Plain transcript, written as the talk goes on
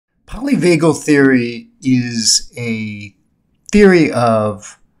Polyvagal theory is a theory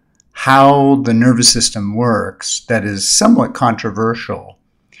of how the nervous system works that is somewhat controversial.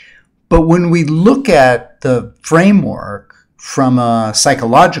 But when we look at the framework from a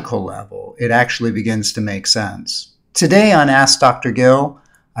psychological level, it actually begins to make sense. Today on Ask Dr. Gill,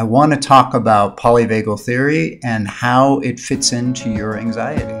 I want to talk about polyvagal theory and how it fits into your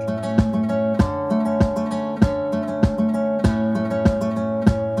anxiety.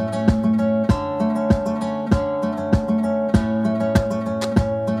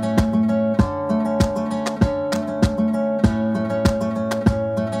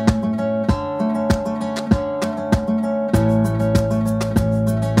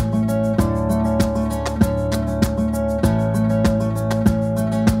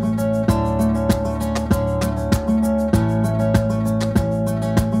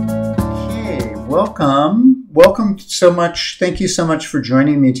 Welcome so much. Thank you so much for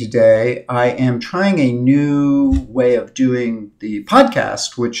joining me today. I am trying a new way of doing the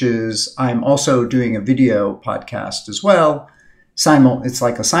podcast, which is I'm also doing a video podcast as well. It's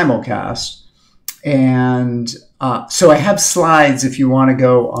like a simulcast. And so I have slides. If you want to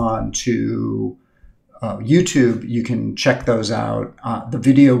go on to YouTube, you can check those out. The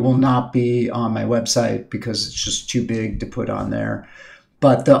video will not be on my website because it's just too big to put on there.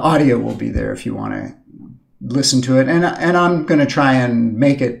 But the audio will be there if you want to listen to it. And I'm going to try and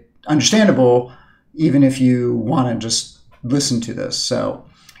make it understandable, even if you want to just listen to this. So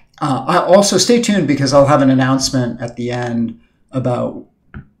I'll also stay tuned because I'll have an announcement at the end about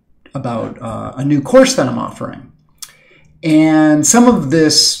a new course that I'm offering. And some of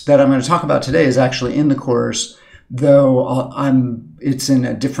this that I'm going to talk about today is actually in the course, though it's in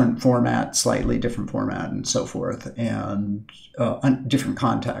a different format, slightly different format and so forth, and different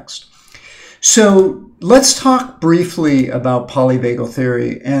context. So let's talk briefly about polyvagal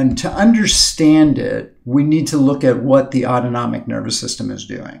theory. And to understand it, we need to look at what the autonomic nervous system is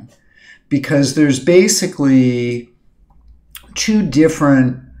doing. Because there's basically two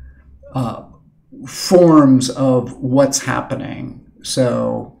different forms of what's happening.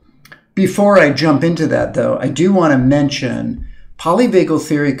 So before I jump into that, though, I do want to mention polyvagal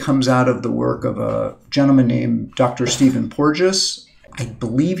theory comes out of the work of a gentleman named Dr. Stephen Porges. I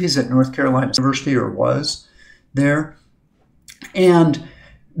believe he's at North Carolina University or was there. And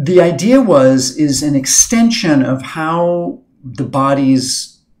the idea is an extension of how the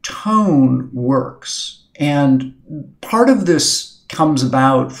body's tone works. And part of this comes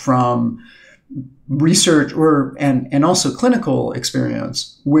about from research and also clinical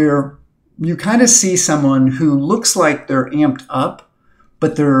experience where you kind of see someone who looks like they're amped up,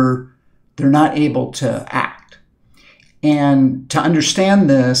 but they're not able to act. And to understand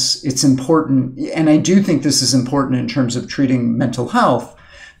this, it's important, and I do think this is important in terms of treating mental health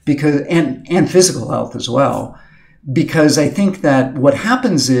and physical health as well, because I think that what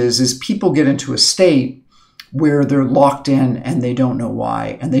happens is people get into a state where they're locked in and they don't know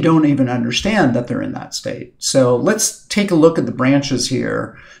why, and they don't even understand that they're in that state. So let's take a look at the branches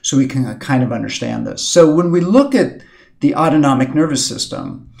here so we can kind of understand this. So when we look at the autonomic nervous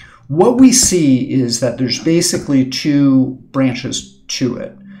system, what we see is that there's basically two branches to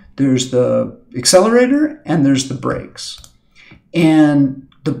it. There's the accelerator and there's the brakes. And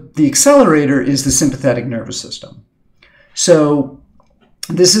the accelerator is the sympathetic nervous system. So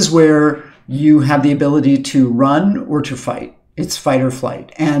this is where you have the ability to run or to fight. It's fight or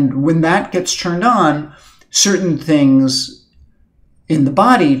flight. And when that gets turned on, certain things in the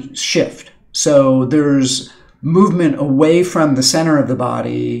body shift. So there's movement away from the center of the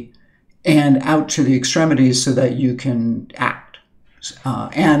body and out to the extremities so that you can act.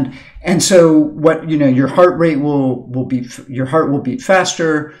 And so what, your heart rate your heart will beat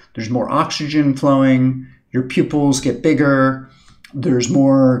faster. There's more oxygen flowing. Your pupils get bigger. There's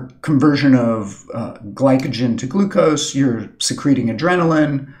more conversion of glycogen to glucose. You're secreting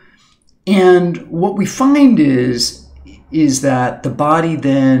adrenaline. And what we find is that the body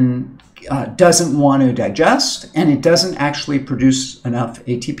then doesn't want to digest, and it doesn't actually produce enough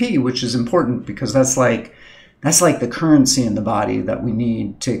ATP, which is important because that's like the currency in the body that we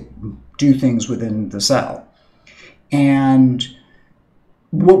need to do things within the cell. And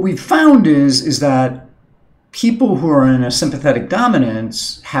what we've found is that people who are in a sympathetic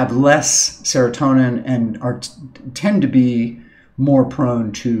dominance have less serotonin and tend to be more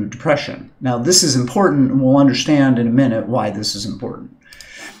prone to depression. Now, this is important, and we'll understand in a minute why this is important.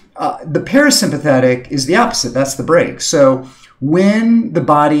 The parasympathetic is the opposite. That's the brake. So when the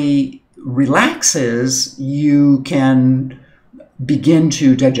body relaxes, you can begin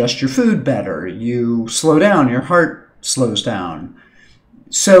to digest your food better. You slow down. Your heart slows down.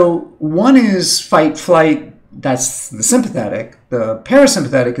 So one is fight, flight, that's the sympathetic. The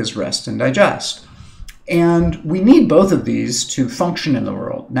parasympathetic is rest and digest. And we need both of these to function in the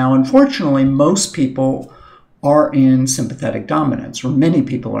world. Now, unfortunately, most people are in sympathetic dominance, or many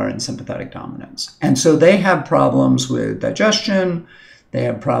people are in sympathetic dominance. And so they have problems with digestion, they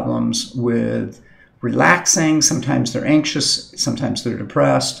have problems with relaxing, sometimes they're anxious, sometimes they're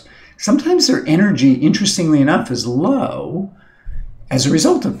depressed, sometimes their energy, interestingly enough, is low as a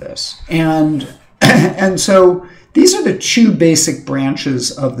result of this. And so these are the two basic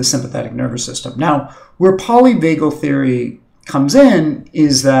branches of the sympathetic nervous system. Now, where polyvagal theory comes in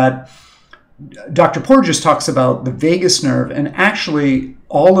is that Dr. Porges talks about the vagus nerve, and actually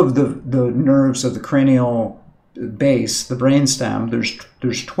all of the nerves of the cranial base, the brainstem,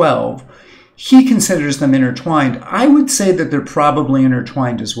 there's 12. He considers them intertwined. I would say that they're probably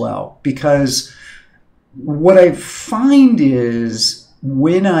intertwined as well, because what I find is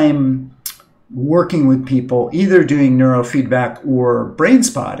when I'm working with people, either doing neurofeedback or brain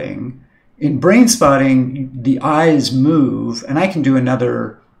spotting, in brain spotting, the eyes move, and I can do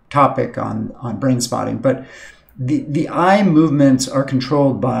another topic on brain spotting, but the eye movements are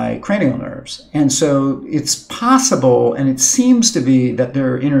controlled by cranial nerves. And so it's possible, and it seems to be, that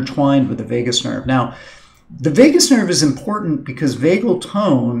they're intertwined with the vagus nerve. Now, the vagus nerve is important because vagal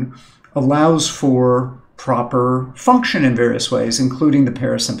tone allows for proper function in various ways, including the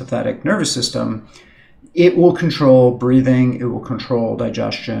parasympathetic nervous system. It will control breathing, it will control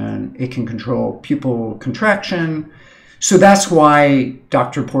digestion, it can control pupil contraction. So that's why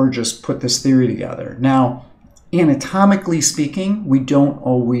Dr. Porges put this theory together. Now, anatomically speaking, we don't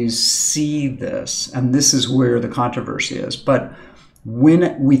always see this, and this is where the controversy is. But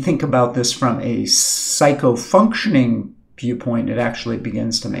when we think about this from a psycho-functioning viewpoint, it actually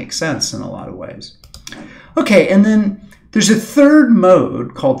begins to make sense in a lot of ways. Okay, and then there's a third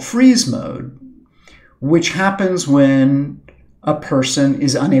mode called freeze mode, which happens when a person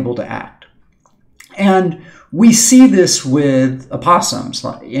is unable to act. And we see this with opossums,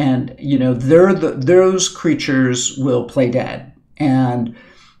 and those creatures will play dead, and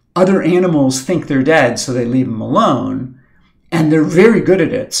other animals think they're dead, so they leave them alone, and they're very good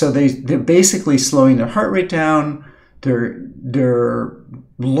at it. So they're basically slowing their heart rate down. They're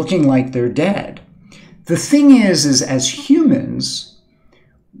looking like they're dead. The thing is as humans,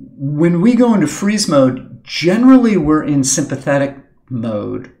 when we go into freeze mode, generally we're in sympathetic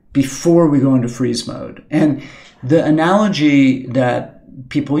mode before we go into freeze mode. And the analogy that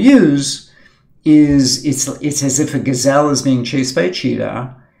people use is it's as if a gazelle is being chased by a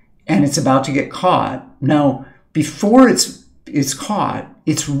cheetah and it's about to get caught. Now, before it's caught,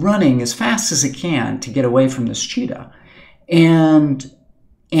 it's running as fast as it can to get away from this cheetah. And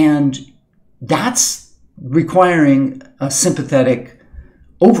that's requiring a sympathetic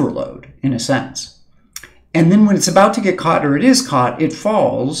overload, in a sense. And then when it's about to get caught, or it is caught, it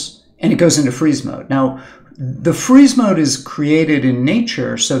falls and it goes into freeze mode. Now, the freeze mode is created in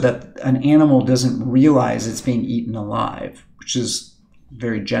nature so that an animal doesn't realize it's being eaten alive, which is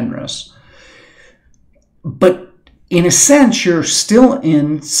very generous. But in a sense, you're still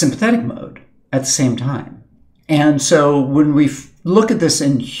in sympathetic mode at the same time. And so when we look at this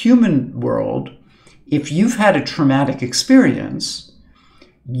in human world, if you've had a traumatic experience,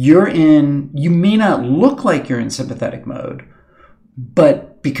 you may not look like you're in sympathetic mode,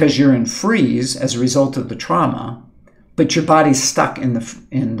 but because you're in freeze as a result of the trauma, but your body's stuck in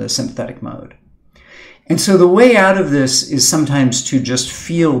the sympathetic mode. And so the way out of this is sometimes to just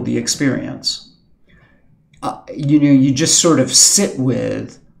feel the experience. You just sort of sit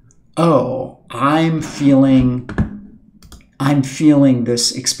with, oh, I'm feeling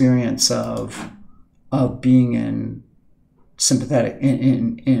this experience of being in sympathetic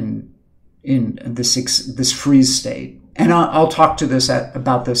in this freeze state. And I'll talk to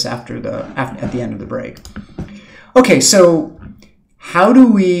about this at the end of the break. Okay, so how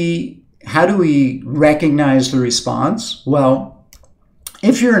do we recognize the response? Well,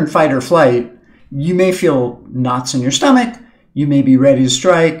 if you're in fight or flight, you may feel knots in your stomach. You may be ready to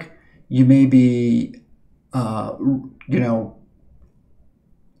strike. You may be,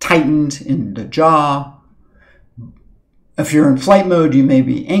 tightened in the jaw. If you're in flight mode, you may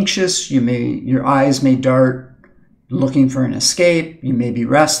be anxious. Your eyes may dart, looking for an escape. You may be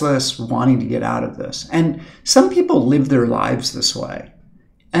restless, wanting to get out of this. And some people live their lives this way.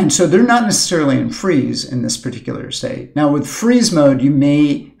 And so they're not necessarily in freeze in this particular state. Now, with freeze mode, you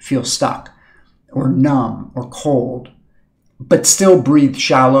may feel stuck or numb or cold, but still breathe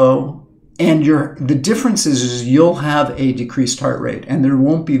shallow. And the difference is you'll have a decreased heart rate, and there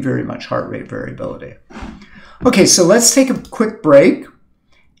won't be very much heart rate variability. Okay, so let's take a quick break,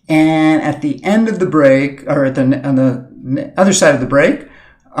 And at the end of the break, or on the other side of the break,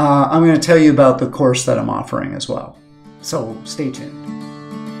 I'm going to tell you about the course that I'm offering as well. So stay tuned.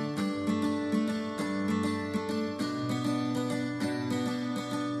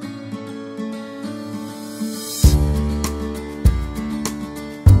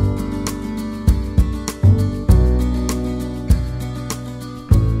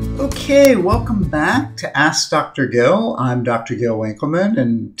 Okay, welcome back to Ask Dr. Gill. I'm Dr. Gil Winkleman,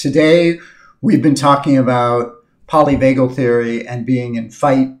 and today we've been talking about polyvagal theory and being in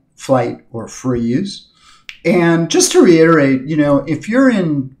fight, flight, or freeze. And just to reiterate, if you're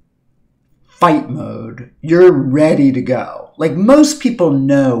in fight mode, you're ready to go. Like most people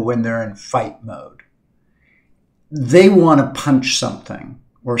know when they're in fight mode, they want to punch something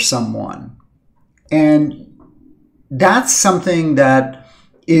or someone. And that's something that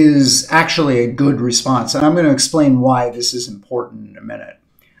is actually a good response. And I'm going to explain why this is important in a minute.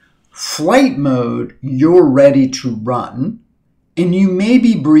 Flight mode, you're ready to run, and you may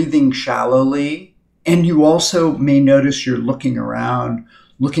be breathing shallowly, and you also may notice you're looking around,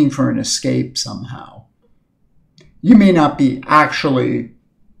 looking for an escape somehow. You may not be actually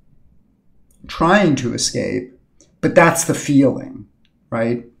trying to escape, but that's the feeling,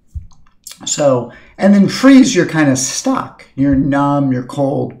 right? So, and then freeze, you're kind of stuck. You're numb, you're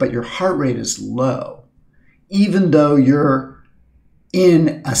cold, but your heart rate is low, even though you're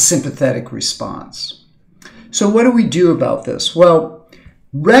in a sympathetic response. So what do we do about this? Well,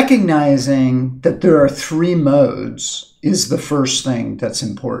 recognizing that there are 3 modes is the first thing that's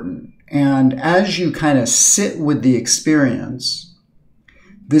important. And as you kind of sit with the experience,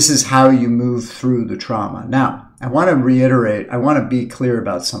 this is how you move through the trauma. Now, I want to reiterate, I want to be clear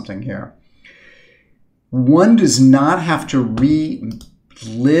about something here. One does not have to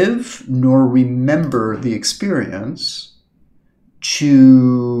relive nor remember the experience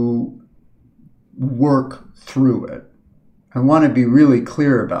to work through it. I want to be really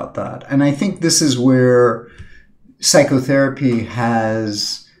clear about that. And I think this is where psychotherapy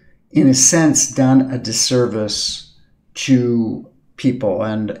has, in a sense, done a disservice to people.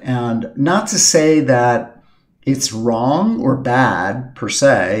 And not to say that it's wrong or bad per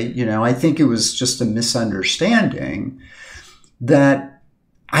se. I think it was just a misunderstanding that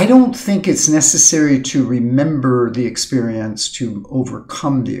I don't think it's necessary to remember the experience to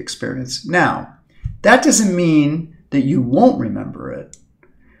overcome the experience. Now, that doesn't mean that you won't remember it.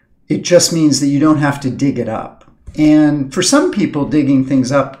 It just means that you don't have to dig it up. And for some people, digging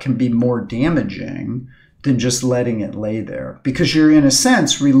things up can be more damaging than just letting it lay there, because you're, in a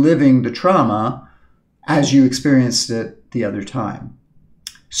sense, reliving the trauma as you experienced it the other time.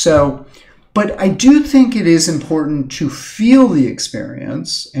 So, but I do think it is important to feel the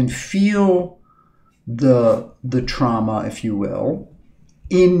experience and feel the trauma, if you will,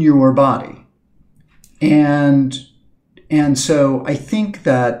 in your body. And so I think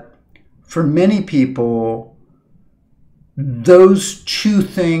that for many people, those 2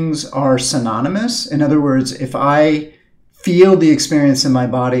 things are synonymous. In other words, if I feel the experience in my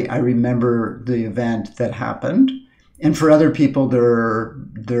body, I remember the event that happened. And for other people, they're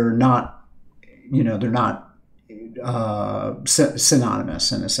not,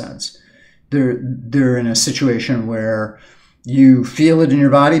 synonymous in a sense. They're in a situation where you feel it in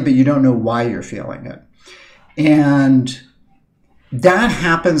your body, but you don't know why you're feeling it. And that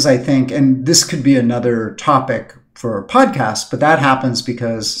happens, I think, and this could be another topic for a podcast, but that happens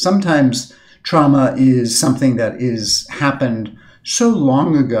because sometimes trauma is something that is happened so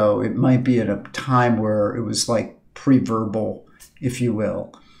long ago, it might be at a time where it was like pre-verbal, if you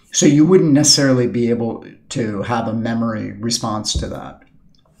will. So you wouldn't necessarily be able to have a memory response to that.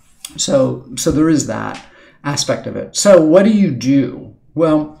 So there is that aspect of it. So what do you do?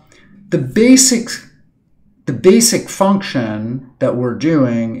 Well, the basic function that we're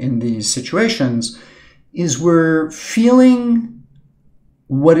doing in these situations is we're feeling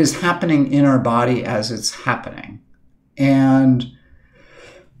what is happening in our body as it's happening, and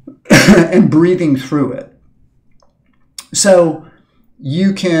breathing through it. So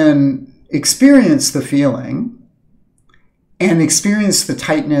you can experience the feeling and experience the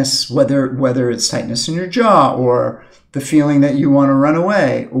tightness, whether it's tightness in your jaw or the feeling that you want to run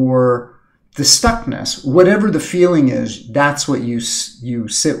away or the stuckness, whatever the feeling is, that's what you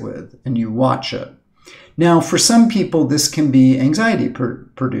sit with and you watch it. Now, for some people, this can be anxiety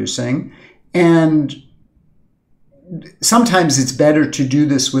producing, and sometimes it's better to do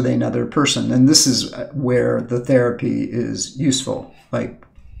this with another person. And this is where the therapy is useful, like,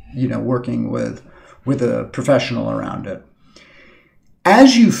 working with a professional around it.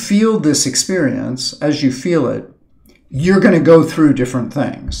 As you feel this experience, as you feel it, you're going to go through different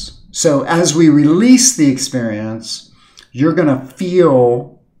things. So as we release the experience, you're going to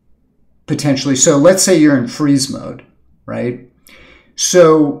feel potentially, so let's say you're in freeze mode, right?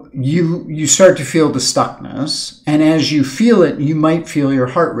 So you start to feel the stuckness, and as you feel it, you might feel your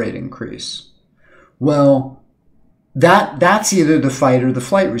heart rate increase. Well, that's either the fight or the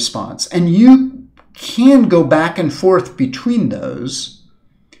flight response. And you can go back and forth between those.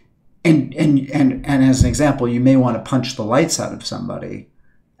 And as an example, you may want to punch the lights out of somebody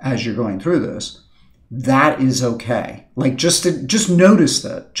as you're going through this. That is okay. Like just notice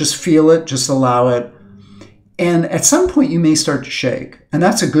that, just feel it, just allow it. And at some point you may start to shake. And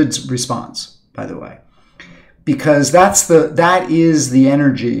that's a good response, by the way, because that is the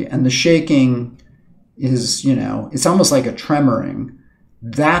energy, and the shaking is, it's almost like a tremoring.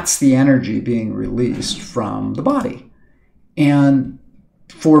 That's the energy being released from the body. And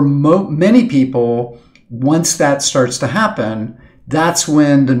for many people, once that starts to happen, that's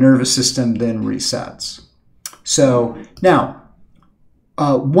when the nervous system then resets. So now,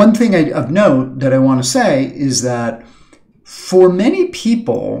 one thing of note that I want to say is that for many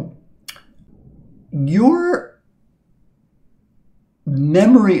people, your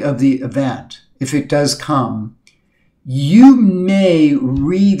memory of the event, if it does come, you may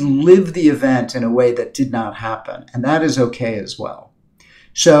relive the event in a way that did not happen, and that is okay as well.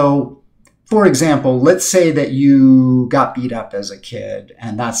 So, for example, let's say that you got beat up as a kid,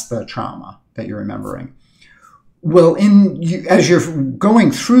 and that's the trauma that you're remembering. Well, as you're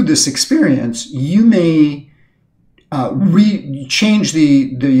going through this experience, you may change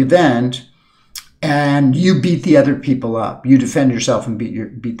the event, and you beat the other people up. You defend yourself and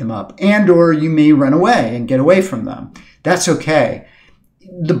beat them up, or you may run away and get away from them. That's okay.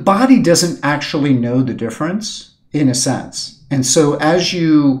 The body doesn't actually know the difference, in a sense, and so as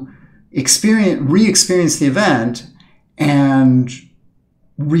you re-experience the event and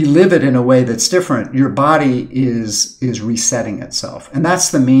relive it in a way that's different, your body is resetting itself. And that's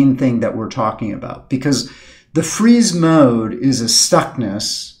the main thing that we're talking about, because the freeze mode is a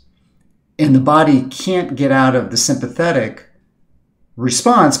stuckness, and the body can't get out of the sympathetic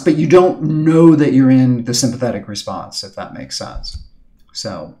response, but you don't know that you're in the sympathetic response, if that makes sense.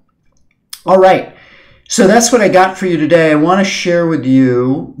 So, all right. So that's what I got for you today. I want to share with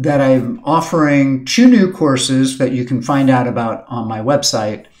you that I'm offering 2 new courses that you can find out about on my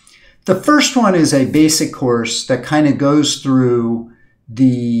website. The first one is a basic course that kind of goes through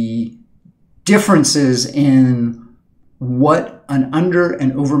the differences in what an under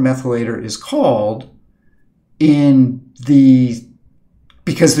and over methylator is called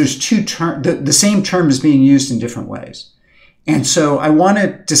because there's two terms, the same term is being used in different ways. And so I want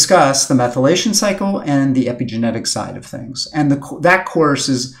to discuss the methylation cycle and the epigenetic side of things. And that course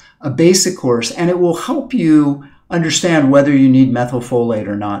is a basic course, and it will help you understand whether you need methylfolate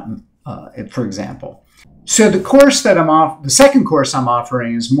or not, for example. So the second course I'm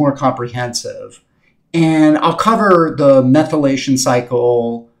offering is more comprehensive, and I'll cover the methylation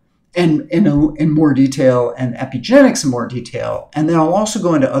cycle in more detail and epigenetics in more detail. And then I'll also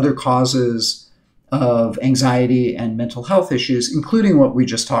go into other causes of anxiety and mental health issues, including what we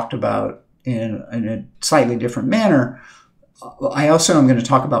just talked about in a slightly different manner. I also am going to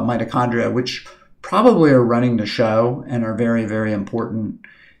talk about mitochondria, which probably are running the show and are very, very important.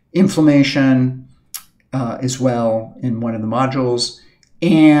 Inflammation as well in one of the modules.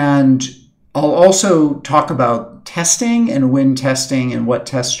 And I'll also talk about testing and when testing and what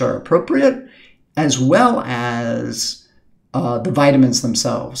tests are appropriate, as well as the vitamins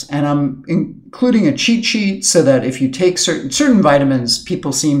themselves. And I'm including a cheat sheet so that if you take certain vitamins,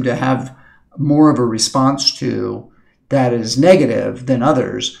 people seem to have more of a response to that is negative than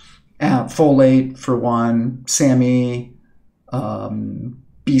others. Folate for one, SAMe,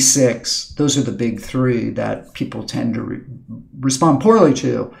 B6, those are the big 3 that people tend to respond poorly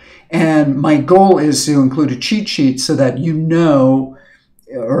to. And my goal is to include a cheat sheet so that you know,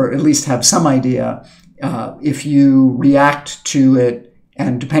 or at least have some idea, if you react to it,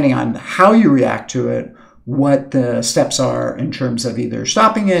 and depending on how you react to it, what the steps are in terms of either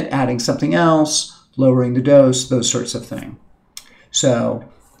stopping it, adding something else, lowering the dose, those sorts of things. So,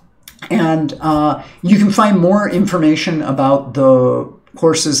 and you can find more information about the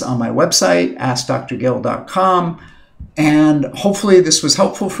courses on my website, askdrgill.com. And hopefully this was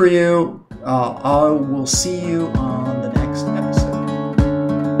helpful for you. I will see you on